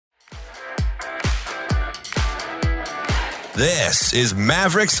This is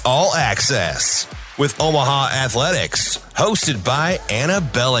Mavericks All Access with Omaha Athletics, hosted by Anna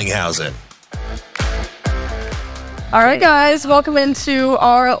Bellinghausen. All right, guys, welcome into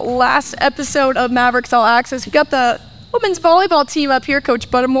our last episode of Mavericks All Access. We got the women's volleyball team up here, Coach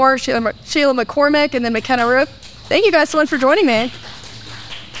Buttermore, Shayla McCormick, and then Mckenna Ruch. Thank you guys so much for joining me.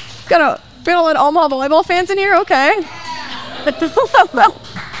 Got a Omaha Volleyball fans in here? Okay.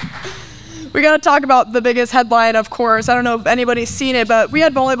 We got to talk about the biggest headline, of course. I don't know if anybody's seen it, but we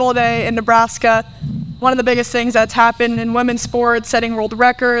had Volleyball Day in Nebraska. One of the biggest things that's happened in women's sports, setting world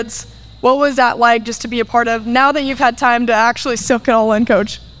records. What was that like just to be a part of, now that you've had time to actually soak it all in,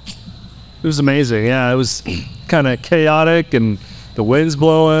 Coach? It was amazing, yeah. It was kind of chaotic, and the wind's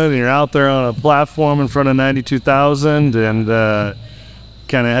blowing, and you're out there on a platform in front of 92,000, and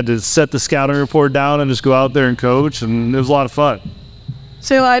kind of had to set the scouting report down and just go out there and coach, and it was a lot of fun.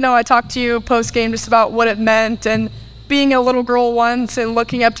 Shayla, I know I talked to you post-game just about what it meant, and being a little girl once and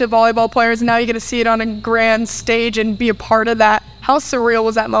looking up to volleyball players, and now you get to see it on a grand stage and be a part of that. How surreal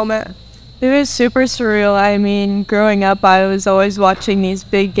was that moment? It was super surreal. I mean, growing up, I was always watching these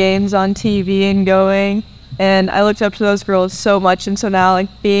big games on TV and going, and I looked up to those girls so much, and so now, like,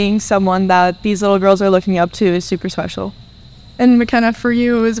 being someone that these little girls are looking up to is super special. And Mckenna, for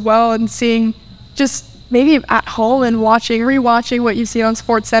you as well, and seeing just maybe at home and rewatching what you see on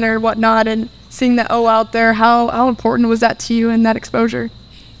SportsCenter and whatnot, and seeing the O out there, how important was that to you and that exposure?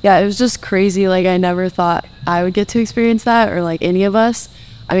 Yeah, it was just crazy. Like, I never thought I would get to experience that, or like any of us.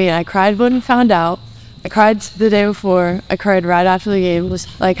 I mean, I cried when we found out. I cried the day before. I cried right after the game. Was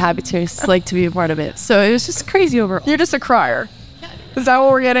like happy to be a part of it. So it was just crazy overall. You're just a crier. Is that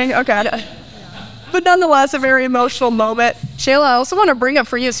what we're getting? Okay. Yeah. But nonetheless, a very emotional moment. Shayla, I also want to bring up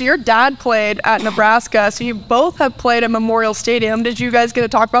for you, so your dad played at Nebraska, so you both have played at Memorial Stadium. Did you guys get to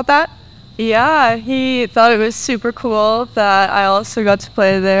talk about that? Yeah, he thought it was super cool that I also got to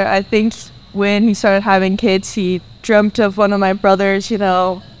play there. I think when he started having kids, he dreamt of one of my brothers,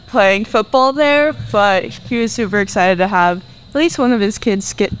 playing football there, but he was super excited to have at least one of his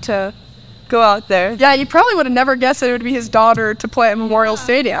kids get to go out there. Yeah, you probably would have never guessed that it would be his daughter to play at Memorial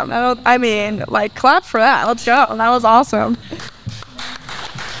Stadium. I mean, clap for that. Let's go. That was awesome.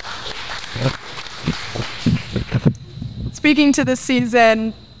 Speaking to this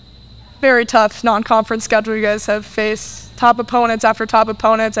season, very tough non-conference schedule you guys have faced. Top opponents after top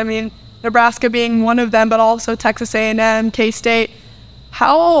opponents. I mean, Nebraska being one of them, but also Texas A&M, K-State.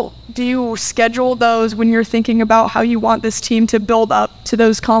 How do you schedule those when you're thinking about how you want this team to build up to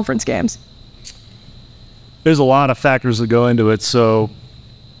those conference games? There's a lot of factors that go into it. So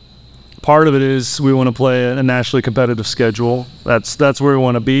part of it is we want to play a nationally competitive schedule. That's where we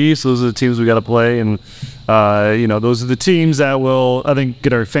want to be. So those are the teams we got to play, and those are the teams that will, I think,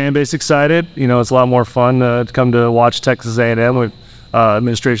 get our fan base excited. It's a lot more fun to come to watch Texas A&M.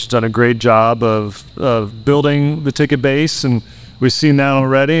 Administration's done a great job of building the ticket base, and we've seen that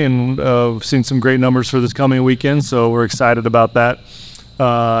already, and we've seen some great numbers for this coming weekend, so we're excited about that.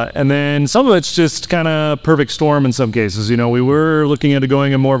 And then some of it's just kind of perfect storm in some cases. We were looking at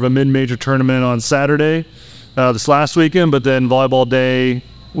going in more of a mid-major tournament on Saturday this last weekend, but then Volleyball Day,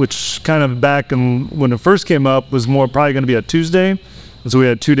 which kind of back when it first came up, was probably going to be a Tuesday. And so we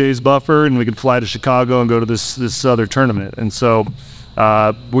had 2 days buffer, and we could fly to Chicago and go to this other tournament. And so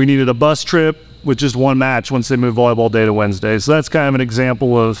we needed a bus trip with just one match once they moved Volleyball Day to Wednesday. So that's kind of an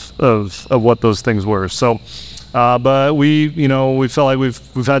example of what those things were. So, but we felt like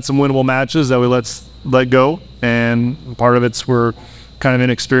we've had some winnable matches that we let go, and part of it's we're kind of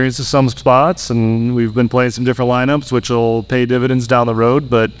inexperienced in some spots, and we've been playing some different lineups, which will pay dividends down the road.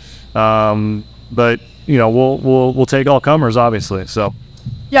 But we'll take all comers, obviously. So.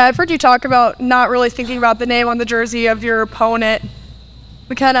 Yeah, I've heard you talk about not really thinking about the name on the jersey of your opponent.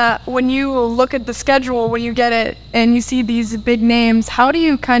 Mckenna, when you look at the schedule, when you get it and you see these big names, how do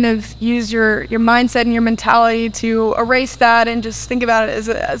you kind of use your mindset and your mentality to erase that and just think about it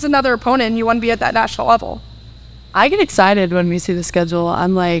as another opponent, and you want to be at that national level? I get excited when we see the schedule.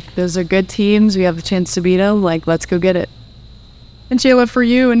 I'm like, those are good teams. We have a chance to beat them. Like, let's go get it. And Shayla, for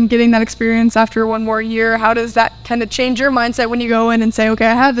you and getting that experience after one more year, how does that kind of change your mindset when you go in and say, okay,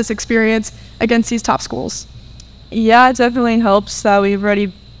 I have this experience against these top schools? Yeah, it definitely helps that we've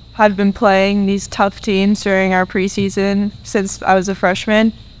already had been playing these tough teams during our preseason since I was a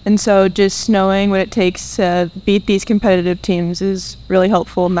freshman. And so just knowing what it takes to beat these competitive teams is really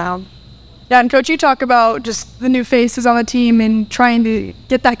helpful now. Yeah, and Coach, you talk about just the new faces on the team and trying to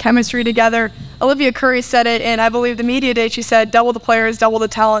get that chemistry together. Olivia Curry said it, and I believe the media day, she said, double the players, double the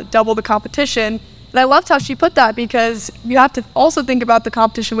talent, double the competition. And I loved how she put that, because you have to also think about the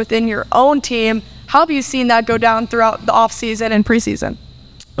competition within your own team. How have you seen that go down throughout the off season and preseason?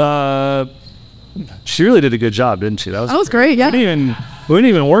 She really did a good job, didn't she? That was great. Yeah. We didn't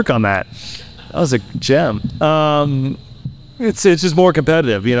even work on that. That was a gem. It's just more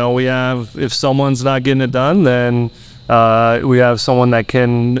competitive. You know, we have, if someone's not getting it done, then we have someone that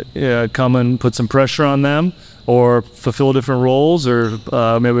can come and put some pressure on them or fulfill different roles, or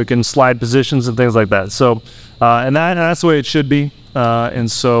maybe we can slide positions and things like that. So, and that's the way it should be. And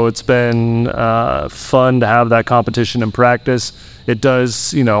so it's been fun to have that competition in practice. It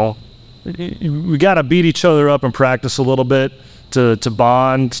does, you know, we got to beat each other up in practice a little bit to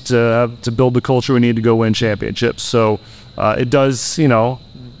bond, to build the culture we need to go win championships. So it does, you know,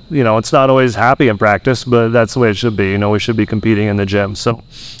 it's not always happy in practice, but that's the way it should be. You know, we should be competing in the gym. So,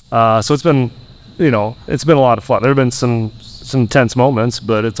 so it's been, you know, it's been a lot of fun. There have been some tense moments,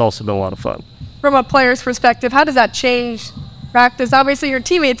 but it's also been a lot of fun. From a player's perspective, how does that change practice? Obviously, your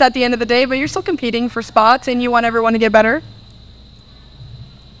teammates at the end of the day, but you're still competing for spots, and you want everyone to get better.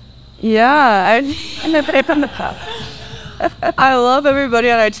 Yeah, I love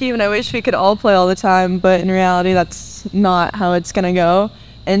everybody on our team, and I wish we could all play all the time, but in reality, that's not how it's going to go.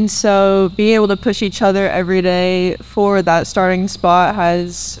 And so being able to push each other every day for that starting spot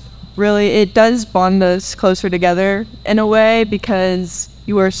it does bond us closer together in a way, because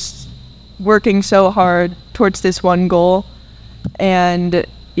you are working so hard towards this one goal. And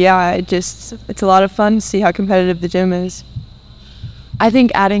yeah, it's a lot of fun to see how competitive the gym is. I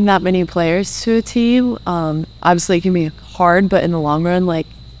think adding that many players to a team, obviously it can be hard, but in the long run, like,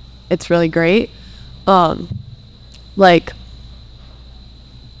 it's really great. Like, what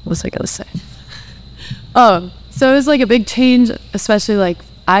was I gonna say? So it was like a big change, especially like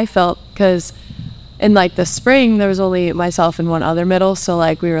I felt, because in like the spring there was only myself and one other middle, so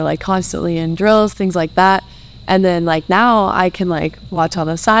like we were like constantly in drills, things like that. And then like now I can like watch on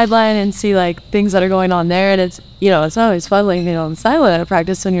the sideline and see like things that are going on there, and it's, you know, it's always fun like being on the sideline at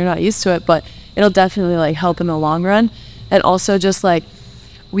practice when you're not used to it, but it'll definitely like help in the long run. And also just like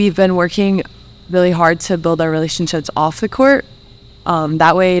we've been working really hard to build our relationships off the court.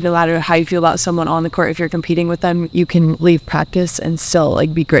 That way, no matter how you feel about someone on the court, if you're competing with them, you can leave practice and still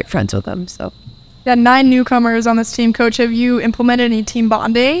like be great friends with them. So yeah, 9 newcomers on this team. Coach, have you implemented any team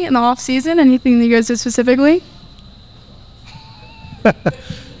bonding in the off season? Anything that you guys did specifically?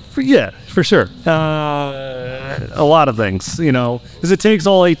 Yeah, for sure. A lot of things, you know, because it takes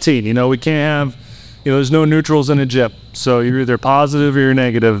all 18. You know, we can't have, you know, there's no neutrals in a gym. So you're either positive or you're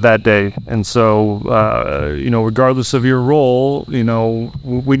negative that day. And so, you know, regardless of your role, you know,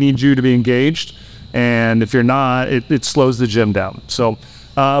 we need you to be engaged. And if you're not, it slows the gym down. So,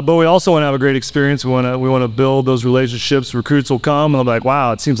 but we also want to have a great experience. We want to build those relationships. Recruits will come and they'll be like,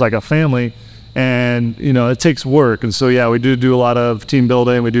 wow, it seems like a family. And, you know, it takes work. And so, yeah, we do a lot of team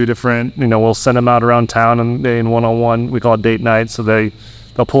building. We do different, you know, we'll send them out around town and in one-on-one, we call it date night. So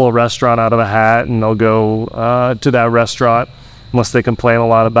they'll pull a restaurant out of a hat and they'll go to that restaurant, unless they complain a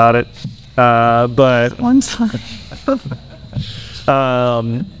lot about it. But one time.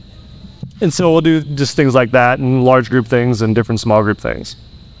 And so we'll do just things like that, and large group things and different small group things.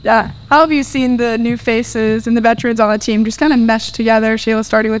 Yeah. How have you seen the new faces and the veterans on the team just kind of mesh together? Shayla,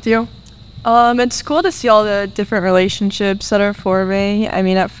 starting with you. It's cool to see all the different relationships that are forming. I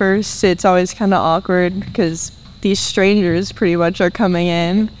mean, at first it's always kind of awkward because these strangers pretty much are coming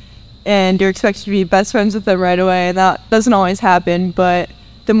in and you're expected to be best friends with them right away. And that doesn't always happen, but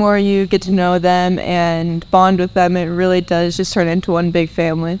the more you get to know them and bond with them, it really does just turn into one big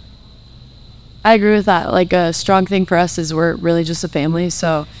family. I agree with that. Like, a strong thing for us is we're really just a family.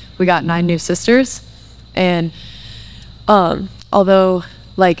 So we got 9 new sisters, and although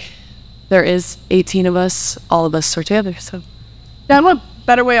like there is 18 of us, all of us are together. So yeah, what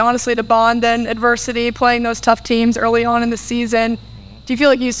better way, honestly, to bond than adversity, playing those tough teams early on in the season? Do you feel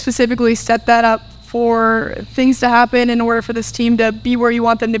like you specifically set that up for things to happen in order for this team to be where you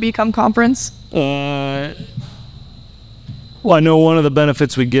want them to become conference? Well, I know one of the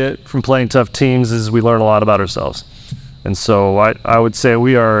benefits we get from playing tough teams is we learn a lot about ourselves. And so I would say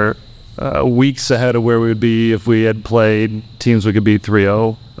we are weeks ahead of where we would be if we had played teams we could beat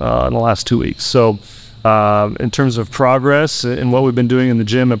 3-0 in the last 2 weeks. So in terms of progress and what we've been doing in the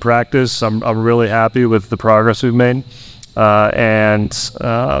gym and practice, I'm really happy with the progress we've made. And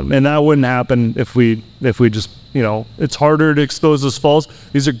that wouldn't happen if we just, you know, it's harder to expose those faults.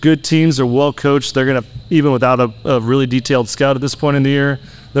 These are good teams. They're well coached. They're going to, even without a really detailed scout at this point in the year,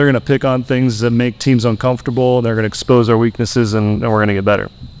 they're going to pick on things that make teams uncomfortable. They're going to expose our weaknesses, and we're going to get better.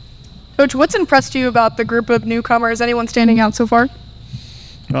 Coach, what's impressed you about the group of newcomers? Anyone standing out so far?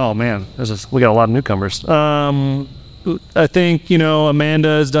 Oh, man, we got a lot of newcomers. I think, you know, Amanda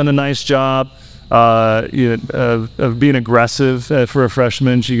has done a nice job of being aggressive for a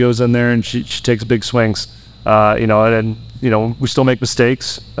freshman. She goes in there and she takes big swings. And we still make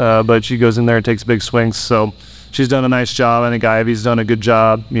mistakes, but she goes in there and takes big swings. So she's done a nice job. I think Ivy's done a good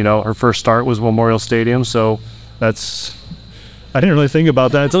job. Her first start was Memorial Stadium, so I didn't really think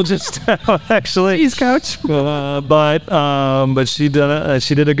about that until just now, actually. Jeez, coach. But she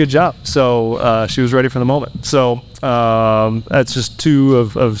did a good job. So she was ready for the moment. So that's just two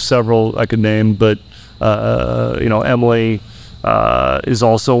of several I could name. But Emily is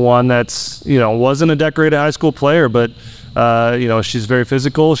also one that's wasn't a decorated high school player, but she's very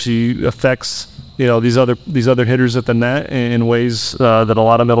physical. She affects these other hitters at the net in ways that a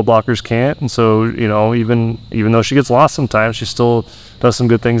lot of middle blockers can't. And so even though she gets lost sometimes, she still does some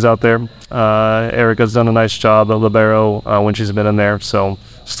good things out there. Erica's done a nice job at libero when she's been in there. So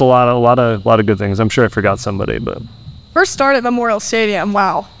just a lot of good things. I'm sure I forgot somebody, but First start at Memorial Stadium.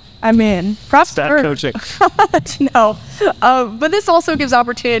 Wow. I mean, props stat to her. coaching. No. But this also gives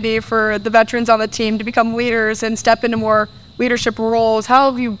opportunity for the veterans on the team to become leaders and step into more leadership roles.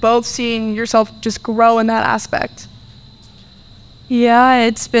 How have you both seen yourself just grow in that aspect? Yeah,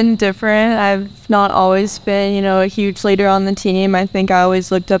 it's been different. I've not always been, a huge leader on the team. I think I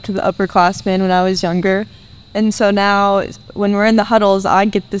always looked up to the upperclassmen when I was younger. And so now when we're in the huddles, I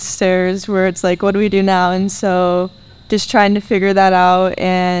get the stares where it's like, what do we do now? And so just trying to figure that out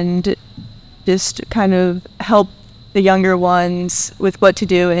and just kind of help the younger ones with what to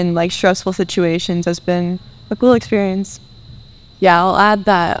do in stressful situations has been a cool experience. Yeah, I'll add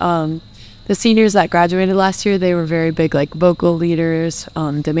that the seniors that graduated last year, they were very big, vocal leaders,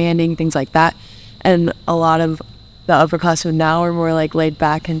 demanding, things like that. And a lot of the upperclassmen now are more laid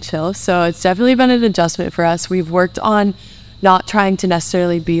back and chill. So it's definitely been an adjustment for us. We've worked on not trying to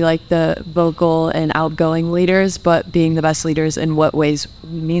necessarily be the vocal and outgoing leaders, but being the best leaders in what ways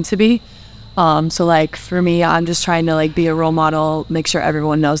we need to be. So for me, I'm just trying to be a role model, make sure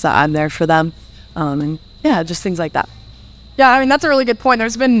everyone knows that I'm there for them. And yeah, just things like that. Yeah, I mean, that's a really good point.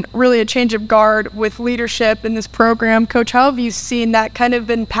 There's been really a change of guard with leadership in this program. Coach, how have you seen that kind of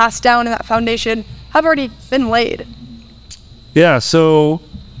been passed down and that foundation have already been laid? Yeah, so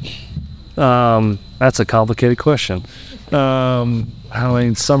that's a complicated question. How do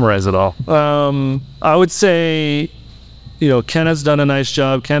I summarize it all? I would say, Kenna's done a nice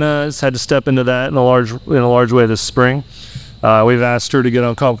job. Kenna has had to step into that in a large way this spring. We've asked her to get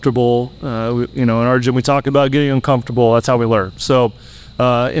uncomfortable. In our gym, we talk about getting uncomfortable. That's how we learn. So,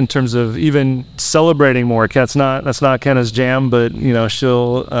 in terms of even celebrating more, that's not Kenna's jam, but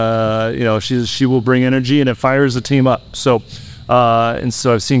she'll, she will bring energy and it fires the team up. So, and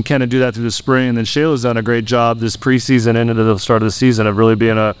so I've seen Kenna do that through the spring, and then Shayla's done a great job this preseason and into the start of the season of really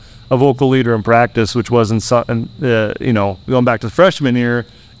being a vocal leader in practice, which wasn't something, going back to the freshman year,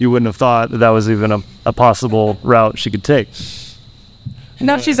 you wouldn't have thought that was even a possible route she could take.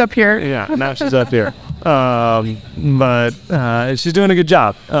 Now she's up here. Yeah, now she's up here. But she's doing a good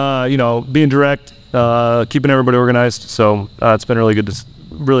job, being direct, keeping everybody organized. So it's been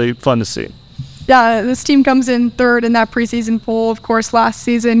really fun to see. Yeah, this team comes in third in that preseason poll, of course, last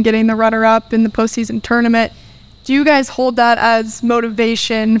season, getting the runner-up in the postseason tournament. Do you guys hold that as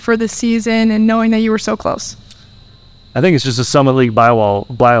motivation for the season and knowing that you were so close? I think it's just a Summit League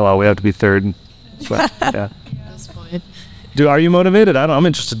bylaw. We have to be third. But, yeah. That's fine. Are you motivated? I'm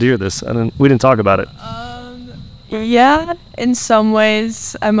interested to hear this. We didn't talk about it. Yeah, in some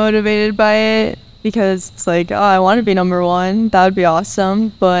ways I'm motivated by it because it's I want to be number one. That would be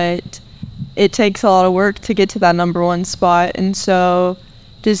awesome. But it takes a lot of work to get to that number one spot. And so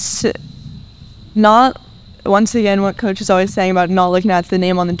just not, once again, what Coach is always saying about not looking at the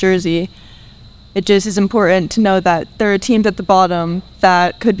name on the jersey, it just is important to know that there are teams at the bottom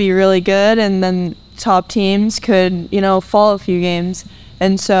that could be really good, and then top teams could, fall a few games.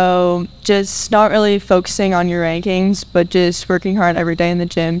 And so just not really focusing on your rankings, but just working hard every day in the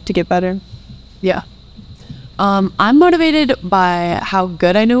gym to get better. Yeah. I'm motivated by how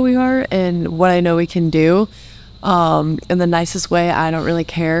good I know we are and what I know we can do. In the nicest way, I don't really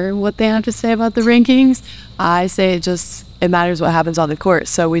care what they have to say about the rankings. I say it matters what happens on the court,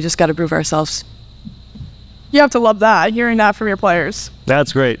 so we just got to prove ourselves. You have to love that, hearing that from your players.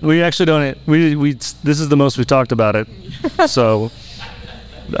 That's great. We actually don't. This is the most we talked about it. So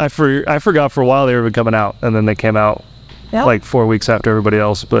I forgot for a while they were coming out, and then they came out 4 weeks after everybody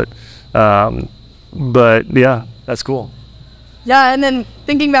else. But yeah, that's cool. Yeah, and then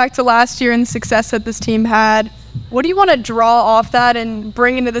thinking back to last year and the success that this team had, what do you want to draw off that and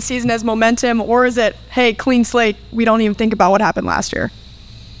bring into the season as momentum, or is it, hey, clean slate, we don't even think about what happened last year?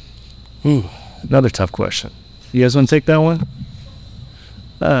 Another tough question. You guys want to take that one?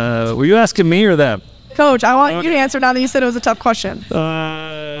 Were you asking me or them? Coach, I want you to answer now that you said it was a tough question.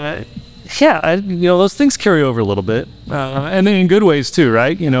 Yeah, those things carry over a little bit, and in good ways too,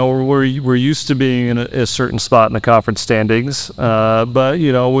 right? We're used to being in a certain spot in the conference standings, but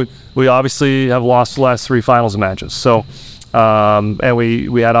we obviously have lost the last 3 finals matches. So, and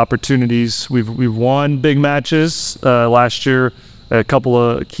we had opportunities. We've won big matches last year, a couple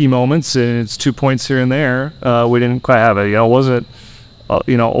of key moments, and it's 2 points here and there. We didn't quite have it. It wasn't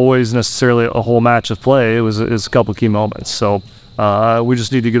always necessarily a whole match of play. It was a couple of key moments. So. We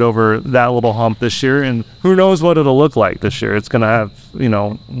just need to get over that little hump this year, and who knows what it'll look like this year. It's going to have,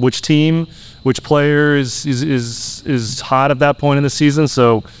 which team, which player is hot at that point in the season.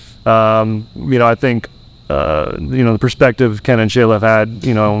 So, I think, the perspective Ken and Shayla have had,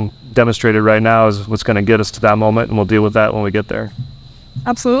 demonstrated right now is what's going to get us to that moment, and we'll deal with that when we get there.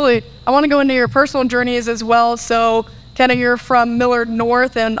 Absolutely. I want to go into your personal journeys as well. So, Ken, you're from Millard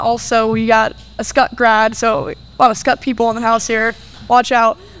North, and also we got a Scott grad, so a lot of Scott people in the house here. Watch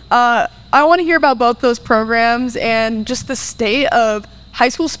out. I want to hear about both those programs and just the state of high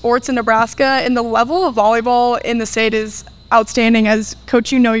school sports in Nebraska, and the level of volleyball in the state is outstanding. As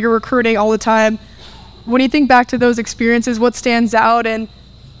coach, you're recruiting all the time. When you think back to those experiences, what stands out, and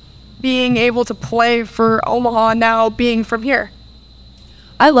being able to play for Omaha now being from here?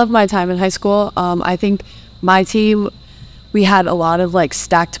 I love my time in high school. I think my team, we had a lot of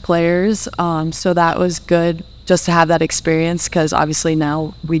stacked players, so that was good just to have that experience, because obviously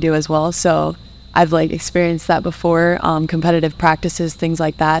now we do as well. So I've experienced that before, competitive practices, things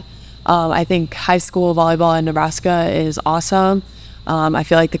like that. I think high school volleyball in Nebraska is awesome. I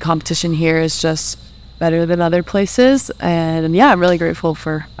feel like the competition here is just better than other places, and yeah, I'm really grateful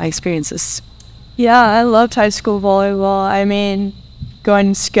for my experiences. Yeah, I loved high school volleyball. I mean,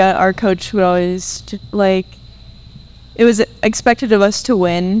 going to Scott, our coach would always it was expected of us to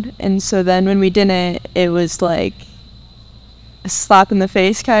win, and so then when we didn't, it was like a slap in the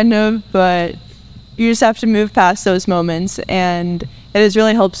face kind of, but you just have to move past those moments, and it has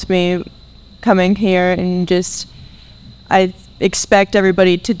really helped me coming here, and just I expect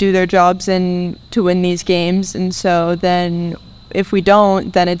everybody to do their jobs and to win these games, and so then if we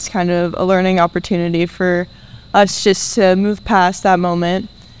don't, then it's kind of a learning opportunity for us just to move past that moment.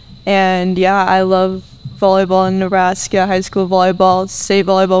 And yeah, I love volleyball in Nebraska. High school volleyball, state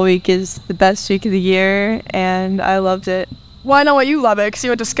volleyball week is the best week of the year, and I loved it. Well, I know what you love it, because you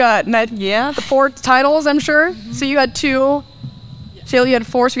went to Scott, and the 4 titles, I'm sure. Mm-hmm. So you had 2, Shayla, you had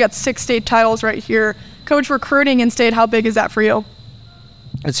 4, so you got 6 state titles right here. Coach, recruiting in state, how big is that for you?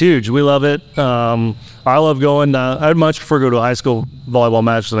 It's huge. We love it. I love going. I'd much prefer to go to a high school volleyball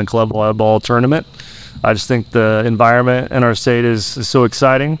match than a club volleyball tournament. I just think the environment in our state is so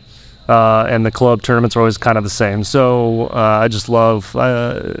exciting, and the club tournaments are always kind of the same. So I just love.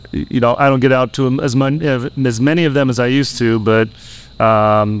 I don't get out to as many of them as I used to, but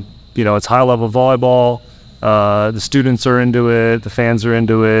it's high level volleyball. The students are into it, the fans are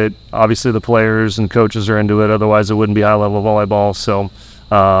into it, obviously the players and coaches are into it, otherwise it wouldn't be high level volleyball. So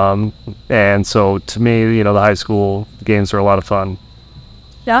and so to me, the high school games are a lot of fun.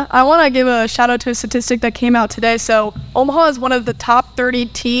 Yeah, I want to give a shout out to a statistic that came out today. So Omaha is one of the top 30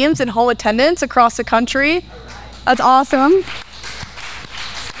 teams in home attendance across the country. That's awesome.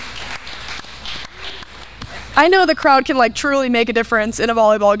 I know the crowd can truly make a difference in a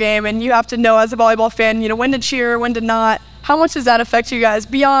volleyball game, and you have to know as a volleyball fan, when to cheer, when to not. How much does that affect you guys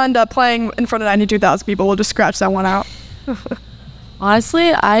beyond playing in front of 92,000 people? We'll just scratch that one out.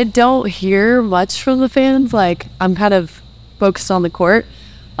 Honestly, I don't hear much from the fans. I'm kind of focused on the court,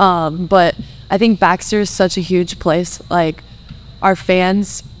 but I think Baxter is such a huge place. Our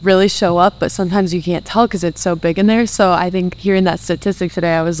fans really show up, but sometimes you can't tell because it's so big in there. So I think hearing that statistic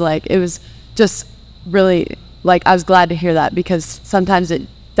today, I was it was just really I was glad to hear that, because sometimes it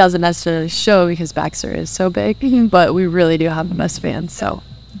doesn't necessarily show because Baxter is so big, but we really do have the best fans. So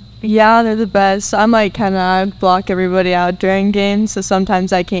yeah, they're the best. I'm kind of block everybody out during games, so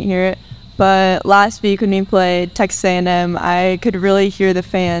sometimes I can't hear it. But last week when we played Texas A&M, I could really hear the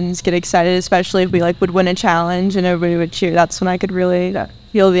fans get excited, especially if we would win a challenge and everybody would cheer. That's when I could really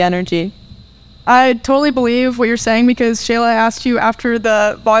feel the energy. I totally believe what you're saying, because Shayla asked you after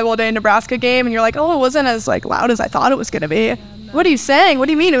the Volleyball Day Nebraska game, and you're like, oh, it wasn't as loud as I thought it was going to be. What are you saying? What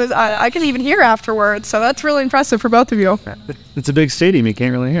do you mean? It was. I can even hear afterwards. So that's really impressive for both of you. It's a big stadium. You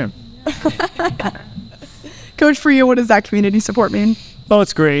can't really hear. Coach, for you, what does that community support mean? Oh,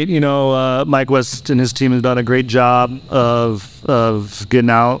 it's great. Mike West and his team have done a great job of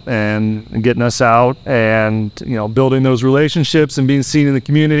getting out and getting us out, and building those relationships and being seen in the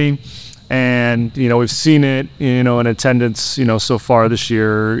community. And, we've seen it, in attendance, so far this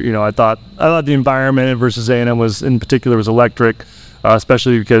year. I thought the environment versus A&M was electric,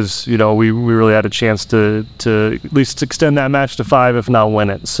 especially because, we really had a chance to at least extend that match to 5, if not win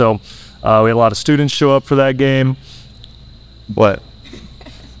it. So we had a lot of students show up for that game. What?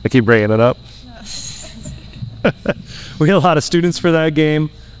 I keep bringing it up. We had a lot of students for that game.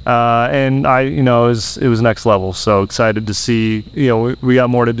 And it was next level. So excited to see, we got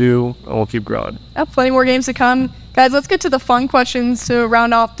more to do and we'll keep growing. Yeah, plenty more games to come. Guys, let's get to the fun questions to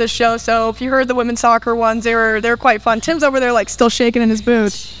round off the show. So if you heard the women's soccer ones, they're quite fun. Tim's over there still shaking in his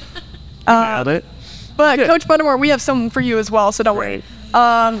boots. Got it. But Coach Buttermore, we have some for you as well, so don't worry.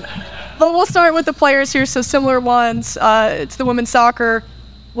 But we'll start with the players here. So similar ones. It's the women's soccer.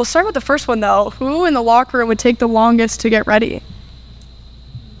 We'll start with the first one though. Who in the locker room would take the longest to get ready?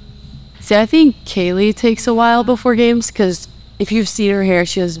 See, I think Kaylee takes a while before games because if you've seen her hair,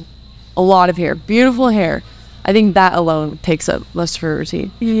 she has a lot of hair, beautiful hair. I think that alone takes up most of her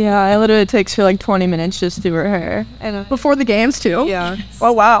routine. Yeah, it literally takes her 20 minutes just to do her hair. And Before the games too? Yeah.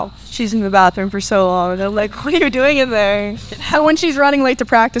 Oh, wow. She's in the bathroom for so long. And I'm like, what are you doing in there? And when she's running late to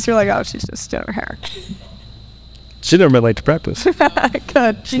practice, you're like, oh, she's just doing her hair. She's never been late to practice.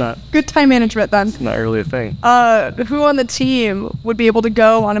 Good. Not. Good time management then. Not really a thing. Who on the team would be able to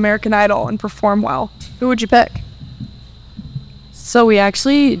go on American Idol and perform well? Who would you pick? So we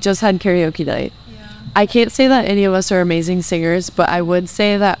actually just had karaoke night. I can't say that any of us are amazing singers, but I would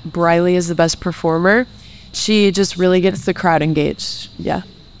say that Briley is the best performer. She just really gets the crowd engaged. Yeah.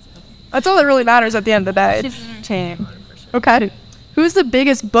 That's all that really matters at the end of the day. She's entertaining. Okay. Who's the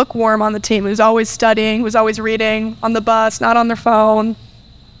biggest bookworm on the team? Who's always studying, who's always reading, on the bus, not on their phone?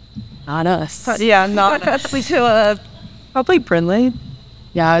 Not us. Yeah, not us. We do probably Brindley.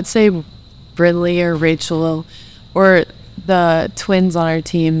 Yeah, I'd say Brindley or Rachel or the twins on our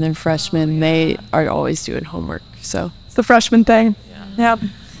team. They're freshmen. They are always doing homework. So It's the freshman thing. Yeah.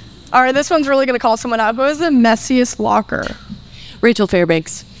 All right, this one's really going to call someone out. Who is the messiest locker? Rachel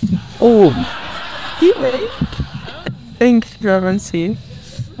Fairbanks. Oh, Thanks, Reverend.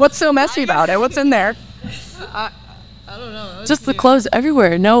 What's so messy about it? What's in there? Just the clothes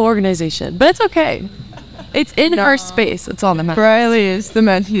everywhere. No organization. But it's okay. It's in our space. It's all that matters. Briley is the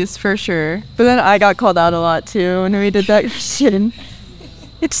messiest for sure. But then I got called out a lot too when we did that question.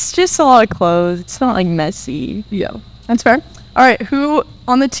 It's just a lot of clothes. It's not messy. Yeah. That's fair. All right, who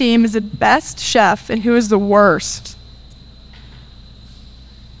on the team is the best chef and who is the worst?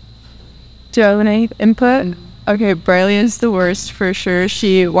 Do you have any input? Okay, Briley is the worst for sure.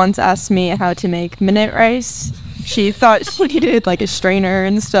 She once asked me how to make minute rice. She thought she needed a strainer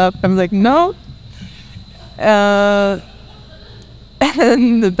and stuff. I'm like, no. And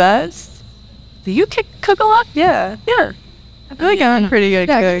the best? Do you cook a lot? Yeah. Yeah. I feel like I'm a pretty good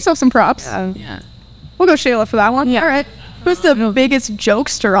Yeah, give cook. yourself some props. Yeah. We'll go Shayla for that one. Yeah. All right. Who's the biggest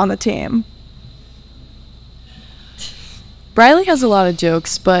jokester on the team? Briley has a lot of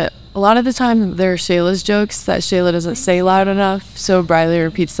jokes, but a lot of the time they're Shayla's jokes that Shayla doesn't say loud enough, so Briley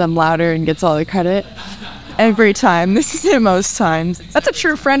repeats them louder and gets all the credit. Every time. This is it most times. That's a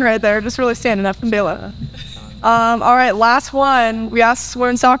true friend right there, just really standing up and Shayla. All right, last one. We asked We're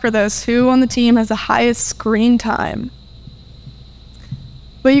in Soccer this. Who on the team has the highest screen time?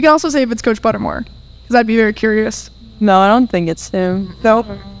 But you can also say if it's Coach Buttermore, because I'd be very curious. No, I don't think it's him.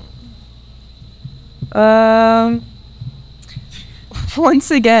 No?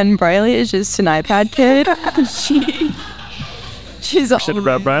 Once again, Briley is just an iPad kid. She's should have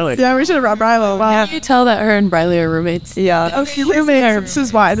brought Briley. Yeah, we should have brought Brilo. Wow. Can you tell that her and Briley are roommates? Yeah. Oh, she roommates. This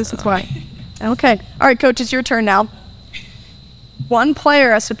is why. Okay. All right, Coach, it's your turn now. One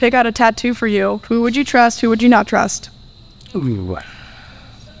player has to pick out a tattoo for you. Who would you trust? Who would you not trust? Ooh.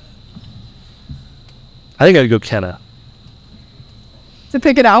 I think I'd go Kenna. To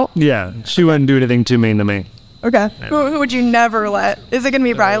pick it out? Yeah, she wouldn't do anything too mean to me. Okay. Who would you never let? Is it going to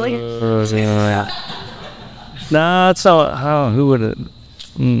be Riley? Nah, it's not. Who would it?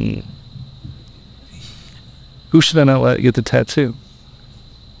 Who should I not let get the tattoo?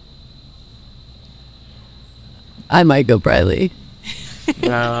 I might go Briley.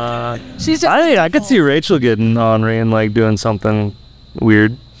 She's just I could see Rachel getting ornery and doing something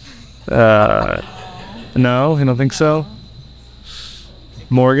weird. No, I don't think so.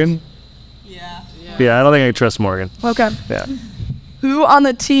 Morgan? Yeah, I don't think I trust Morgan. Okay. Yeah. Who on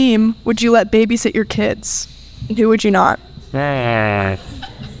the team would you let babysit your kids? And who would you not?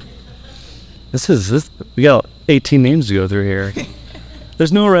 This. We got 18 names to go through here.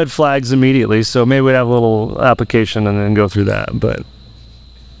 There's no red flags immediately, so maybe we'd have a little application and then go through that. But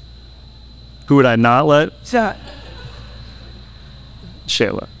who would I not let? So,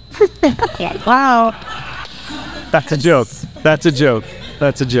 Shayla. Wow. That's a joke. That's a joke.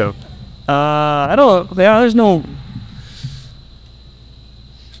 That's a joke. I don't. Yeah, there's no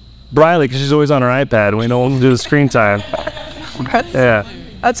Briley because she's always on her iPad. We don't do the screen time. Yeah.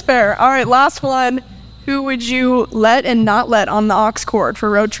 That's fair. All right, last one. Who would you let and not let on the aux cord for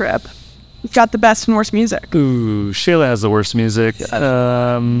road trip? You've got the best and worst music. Ooh, Shayla has the worst music.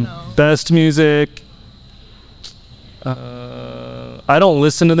 Best music. I don't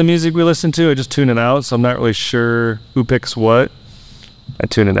listen to the music we listen to. I just tune it out, so I'm not really sure who picks what. I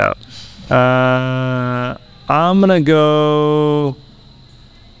tune it out. I'm going to go...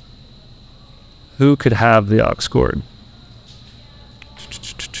 Who could have the aux cord?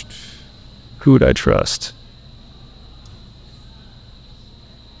 Who would I trust?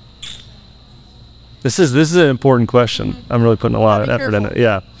 This is an important question. I'm really putting a lot of effort in it.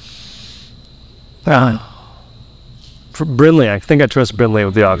 Yeah. For Brindley, I think I trust Brindley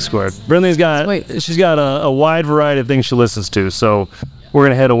with the aux cord. Brindley's she's got a wide variety of things she listens to, so we're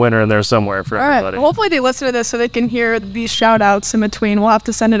gonna hit a winner in there somewhere for everybody. All right. Well, hopefully they listen to this so they can hear these shout outs in between. We'll have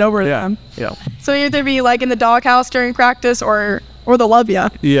to send it over to them. Yeah. So either be like in the doghouse during practice or they'll love you.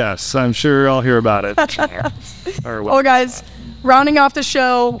 Yes, I'm sure I'll hear about it. Well, guys, rounding off the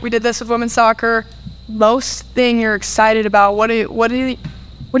show, we did this with women's soccer. Most thing you're excited about? What are you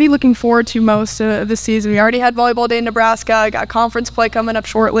looking forward to most of this season? We already had volleyball day in Nebraska. Got conference play coming up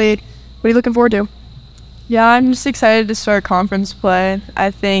shortly. What are you looking forward to? Yeah, I'm just excited to start conference play.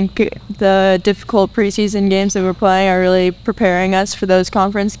 I think the difficult preseason games that we're playing are really preparing us for those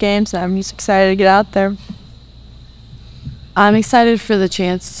conference games. I'm just excited to get out there. I'm excited for the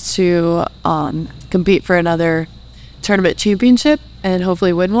chance to compete for another tournament championship and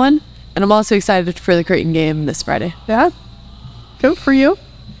hopefully win one. And I'm also excited for the Creighton game this Friday. Yeah. Good for you.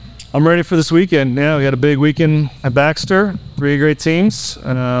 I'm ready for this weekend. Yeah, we had a big weekend at Baxter. 3 great teams.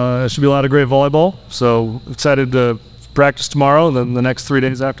 And there should be a lot of great volleyball. So excited to practice tomorrow and then the next 3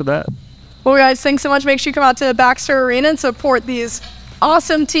 days after that. Well, guys, thanks so much. Make sure you come out to Baxter Arena and support these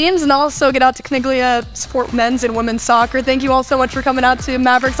awesome teams and also get out to Caniglia, support men's and women's soccer. Thank you all so much for coming out to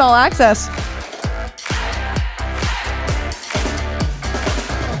Mavericks All Access.